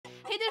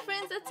there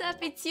friends, what's up?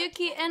 It's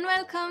Yuki and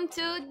welcome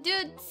to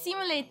Dude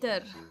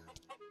Simulator.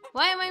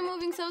 Why am I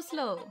moving so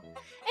slow?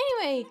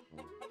 Anyway,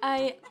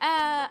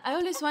 I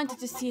always wanted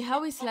to see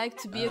how it's like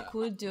to be a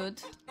cool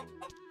dude.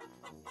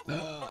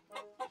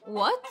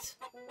 What?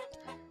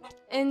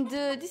 And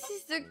this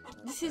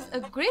is a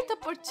great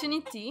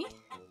opportunity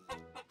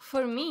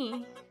for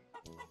me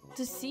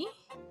to see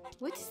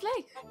what it's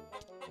like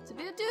to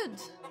be a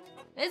dude.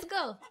 Let's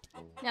go.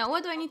 Now,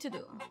 what do I need to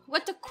do?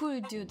 What a cool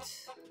dude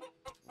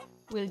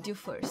will do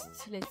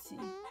first. Let's see.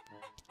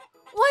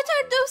 What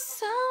are those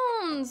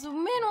sounds?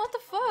 Man, what the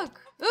fuck?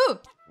 Ooh,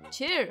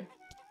 chair.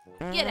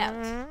 Get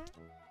out.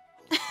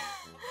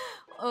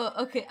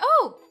 Okay.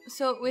 Oh,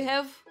 so we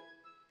have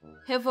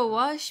a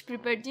wash,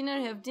 prepare dinner,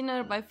 have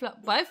dinner,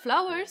 buy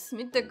flowers,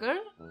 meet the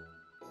girl.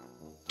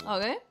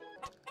 Okay.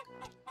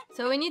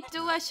 So we need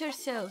to wash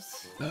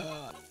ourselves.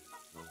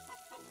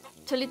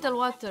 Too little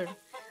water.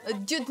 A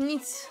dude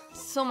needs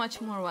so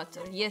much more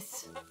water.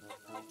 Yes.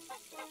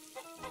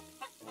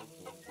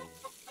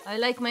 I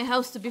like my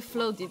house to be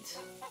flooded,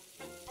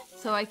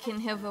 so I can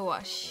have a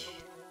wash.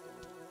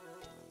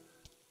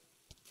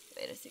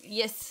 Wait a second.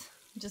 Yes,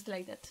 just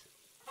like that.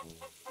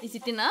 Is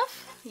it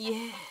enough?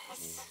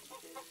 Yes.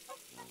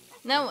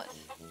 Now what?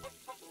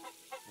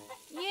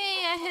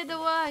 Yay, I had a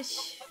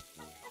wash.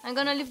 I'm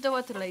gonna leave the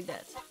water like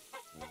that,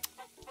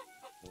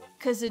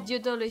 cause the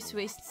dude always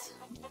wastes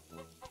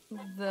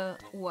the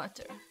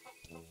water.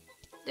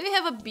 Do we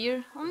have a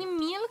beer? Only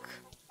milk?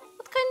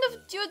 What kind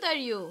of dude are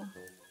you?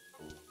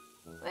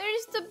 Where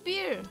is the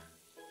beer?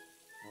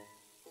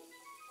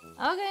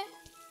 Okay.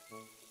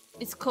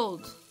 It's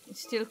cold.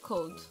 It's still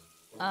cold.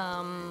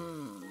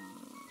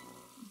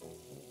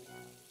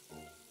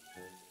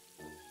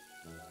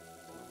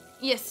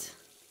 Yes.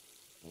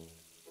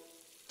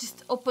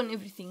 Just open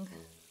everything.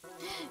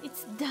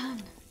 It's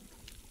done.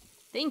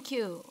 Thank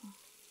you.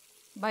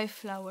 Buy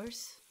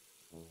flowers.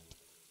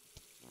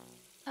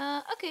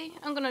 Okay,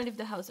 I'm gonna leave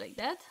the house like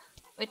that.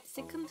 Wait a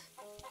second.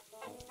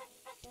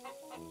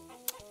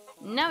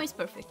 Now it's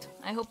perfect.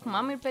 I hope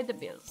mom will pay the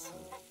bills.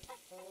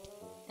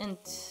 And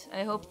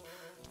I hope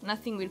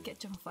nothing will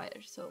catch on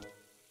fire, so...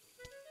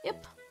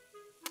 Yep.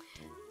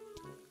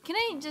 Can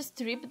I just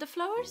rip the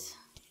flowers?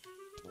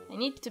 I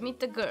need to meet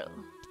the girl.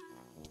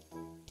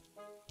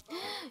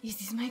 Is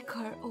this my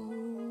car?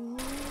 Oh...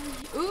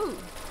 Ooh!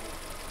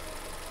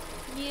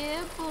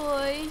 Yeah,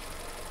 boy!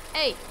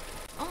 Hey!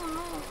 Oh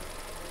no!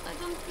 I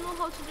don't know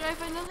how to drive.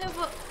 I don't have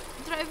a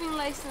driving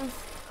license.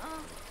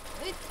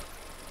 Wait.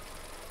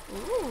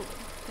 Ooh,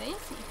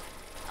 fancy.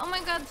 Oh my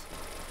god.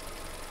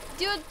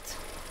 Dude.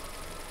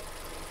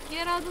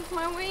 Get out of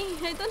my way.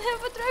 I don't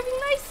have a driving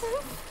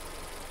license.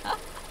 Oh,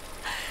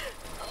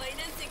 wait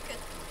a second.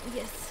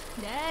 Yes,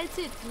 that's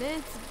it.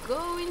 Let's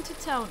go into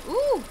town.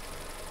 Ooh.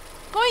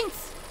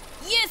 Points.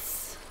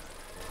 Yes.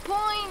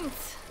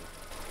 Points.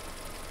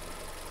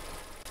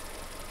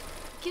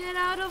 Get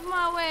out of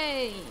my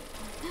way.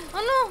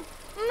 Oh no.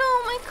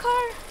 No, my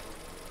car.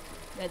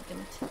 God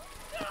damn it.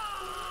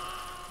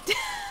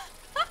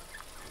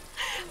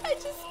 I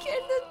just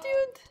scared the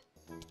dude.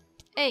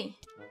 Hey.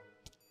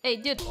 Hey,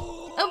 dude.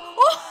 Oh.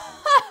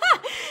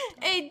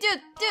 Hey,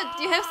 dude.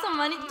 You have some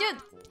money?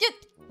 Dude.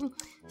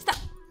 Stop.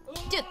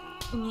 Dude.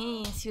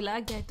 Yes, you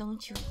like that,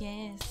 don't you?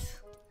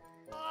 Yes.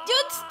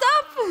 Dude,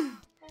 stop.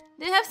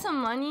 Do you have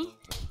some money?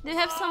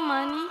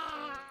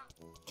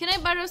 Can I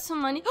borrow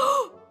some money?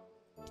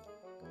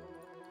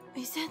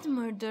 Is that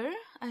murder?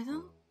 I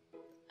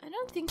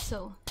don't think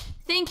so.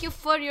 Thank you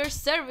for your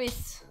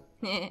service.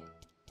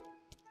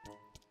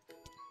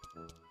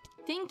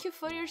 Thank you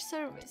for your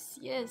service.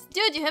 Yes.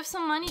 Dude, you have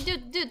some money?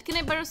 Dude, can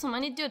I borrow some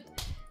money? Dude.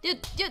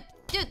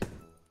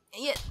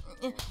 Yeah.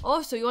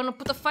 Oh, so you wanna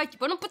put a fight?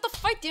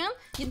 Yeah?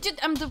 Dude,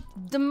 I'm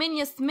the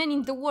maniest man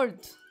in the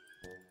world.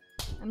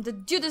 I'm the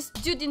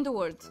dudest dude in the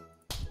world.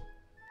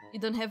 You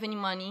don't have any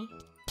money?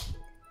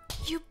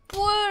 You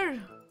poor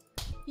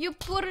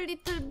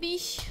little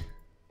bitch.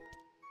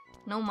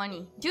 No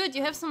money. Dude,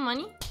 you have some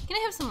money? Can I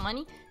have some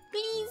money?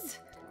 Please.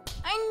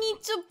 I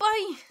need to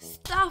buy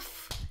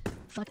stuff.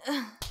 Fuck.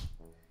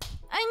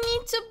 I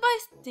need to buy.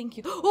 Thank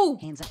you. Oh!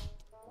 Hands up.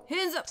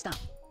 Hands up. Stop.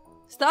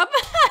 Stop.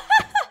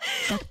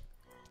 Stop.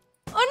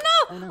 Oh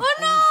no! Oh no! Oh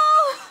no!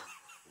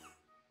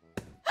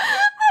 I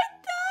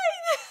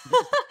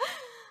died!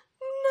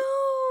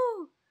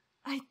 No!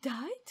 I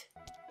died?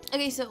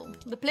 Okay, so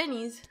the plan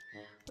is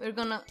we're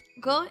gonna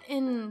go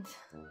and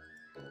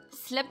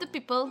slap the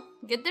people,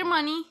 get their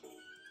money,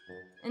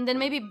 and then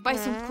maybe buy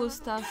some cool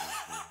stuff.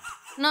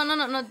 No,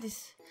 not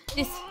this.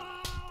 This.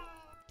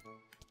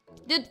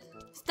 Dude,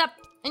 stop.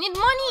 I need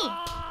money.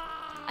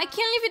 I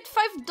can't leave it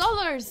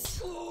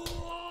 $5.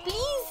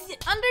 Please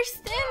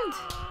understand.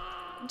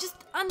 Just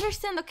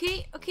understand,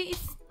 okay? Okay,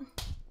 it's...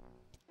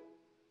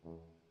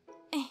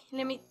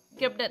 let me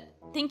grab that.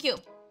 Thank you.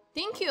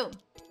 Thank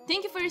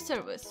you for your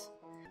service.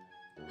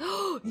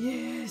 Oh,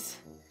 yes.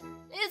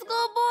 Let's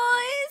go,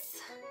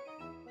 boys.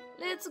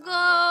 Let's go.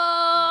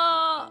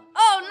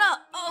 Oh, no.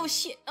 Oh,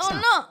 shit. Oh,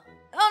 Stop. no.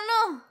 Oh,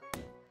 no.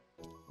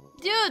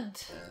 Dude.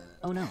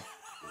 Oh no.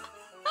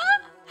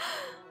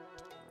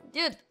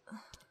 Dude.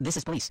 This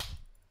is police.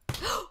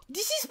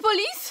 This is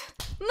police?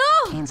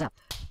 No! Hands up.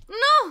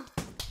 No!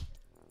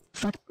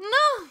 Fuck.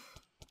 No!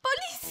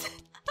 Police!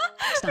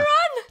 Stop.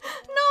 Run!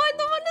 No, I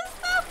don't want to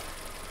stop!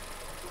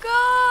 Go!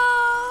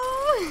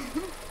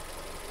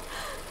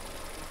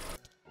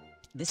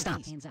 This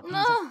stop. Hands up.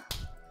 No! Hands up.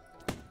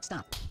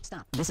 Stop.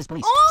 Stop. This is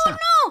police. Oh Stop.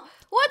 no!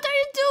 What are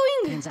you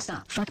doing? Hands up.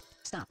 Stop. Fuck.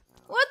 Stop.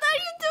 What are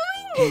you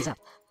doing? Hands up.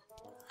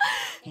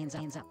 Hands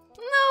up. Hands up.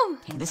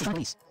 No! This is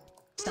police.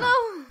 Stop.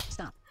 No!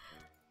 Stop.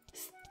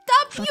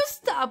 Stop! Fuck. You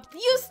stop!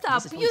 You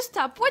stop! This is You police.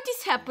 stop! What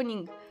is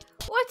happening?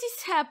 What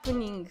is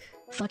happening?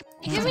 Fuck.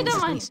 Give me the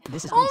money!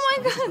 This is Oh police. my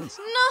This is god! police.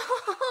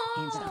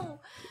 Hands No!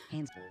 up.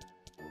 Hands.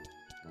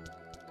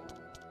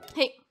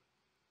 Hey!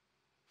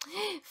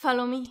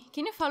 Follow me.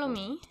 Can you follow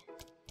me?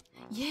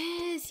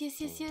 Yes, yes,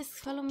 yes, yes.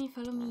 Follow me,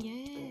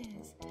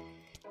 yes.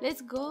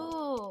 Let's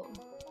go.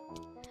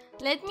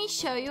 Let me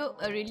show you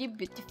a really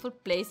beautiful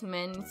place,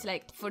 man. It's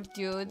like for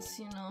dudes,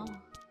 you know.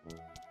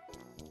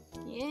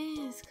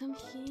 Yes, come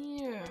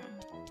here.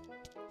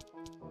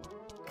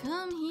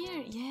 Come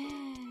here.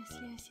 Yes,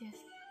 yes, yes.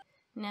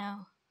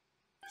 Now,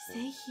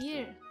 stay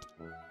here.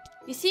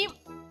 You see,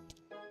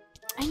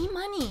 I need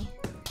money.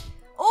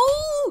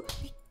 Oh!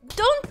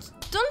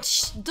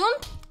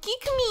 Don't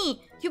kick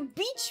me, you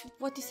bitch!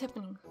 What is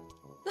happening?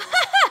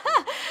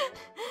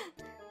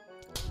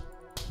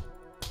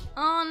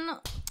 Oh no!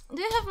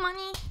 Do you have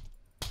money?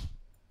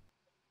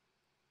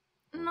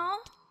 No?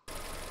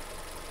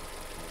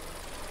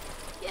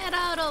 Get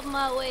out of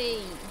my way!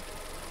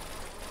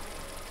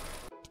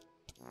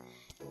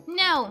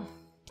 Now,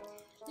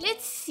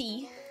 let's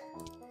see,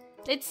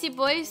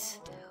 boys,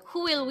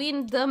 who will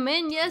win the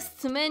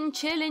manliest man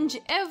challenge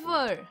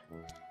ever.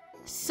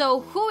 So,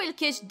 who will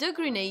catch the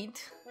grenade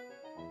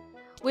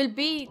will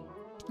be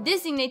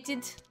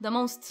designated the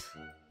most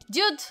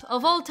dude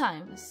of all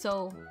time.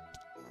 So,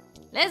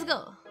 let's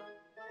go.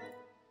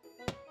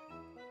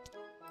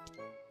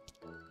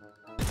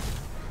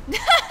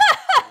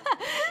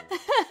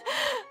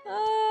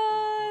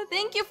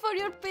 Thank you for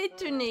your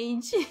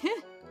patronage.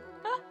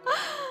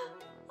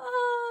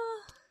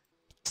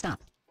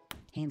 Stop.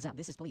 Hands up.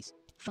 This is police.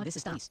 Fuck. This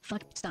is stop.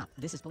 Fuck. Stop.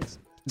 This is police.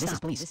 This is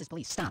police. This is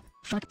police. Stop.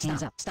 Fuck.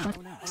 Hands up. Stop.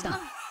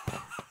 Stop.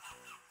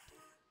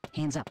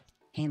 Hands up.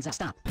 Hands up.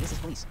 Stop. This is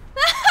police.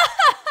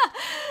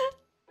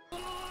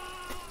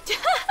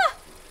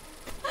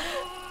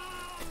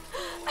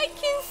 I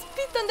can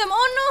spit on them.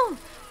 Oh no!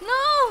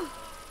 No!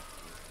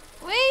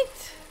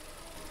 Wait!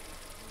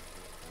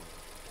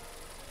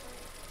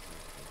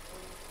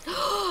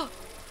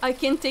 I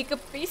can take a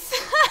piece.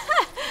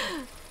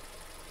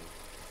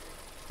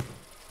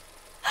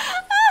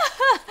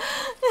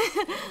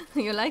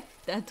 You like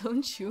that,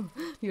 don't you?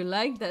 You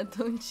like that,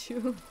 don't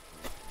you?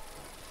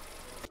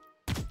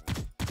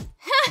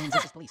 Hands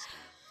up, this is police.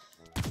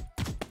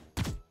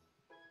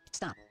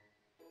 Stop.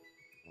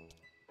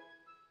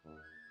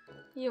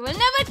 You will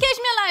never catch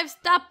me alive.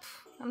 Stop!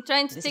 I'm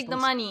trying to This take is the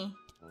police. money.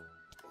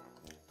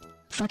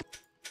 Fuck.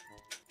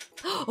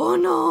 Oh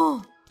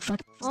no! Fuck.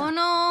 Stop. Oh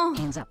no!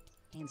 Hands up.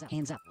 Hands up.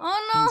 Hands up.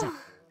 Oh Hands no! up.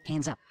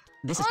 Hands up.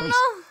 This is Oh police.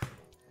 no!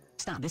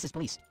 Stop. This is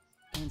police.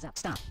 Hands up.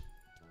 Stop.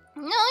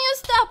 No, you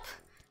stop!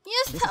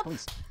 You This is stop!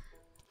 police.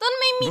 Don't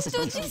make me This is do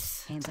police.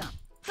 this! Hands up.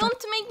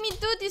 Don't make me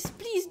do this,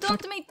 please!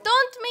 Don't make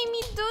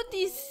me do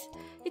this!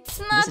 It's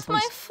This not is my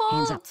police.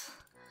 Hands up. fault!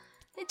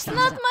 It's Hands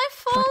not up. my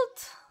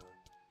fault!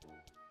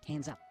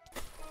 Hands up.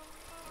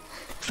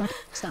 Fuck.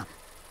 Stop.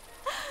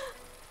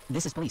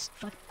 This is police.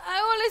 Fuck. I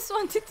always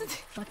wanted to do.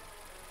 Fuck.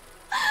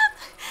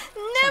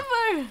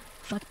 Never!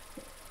 Fuck.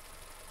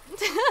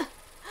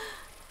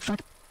 Fuck.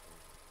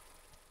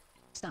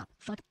 Stop.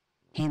 Fuck.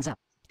 Hands up.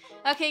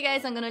 Okay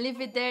guys, I'm gonna leave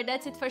it there.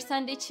 That's it for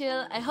Sunday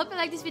Chill. I hope you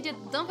like this video.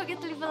 Don't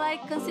forget to leave a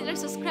like, consider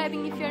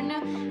subscribing if you're new,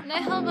 and I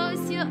hope I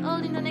will see you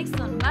all in the next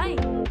one. Bye!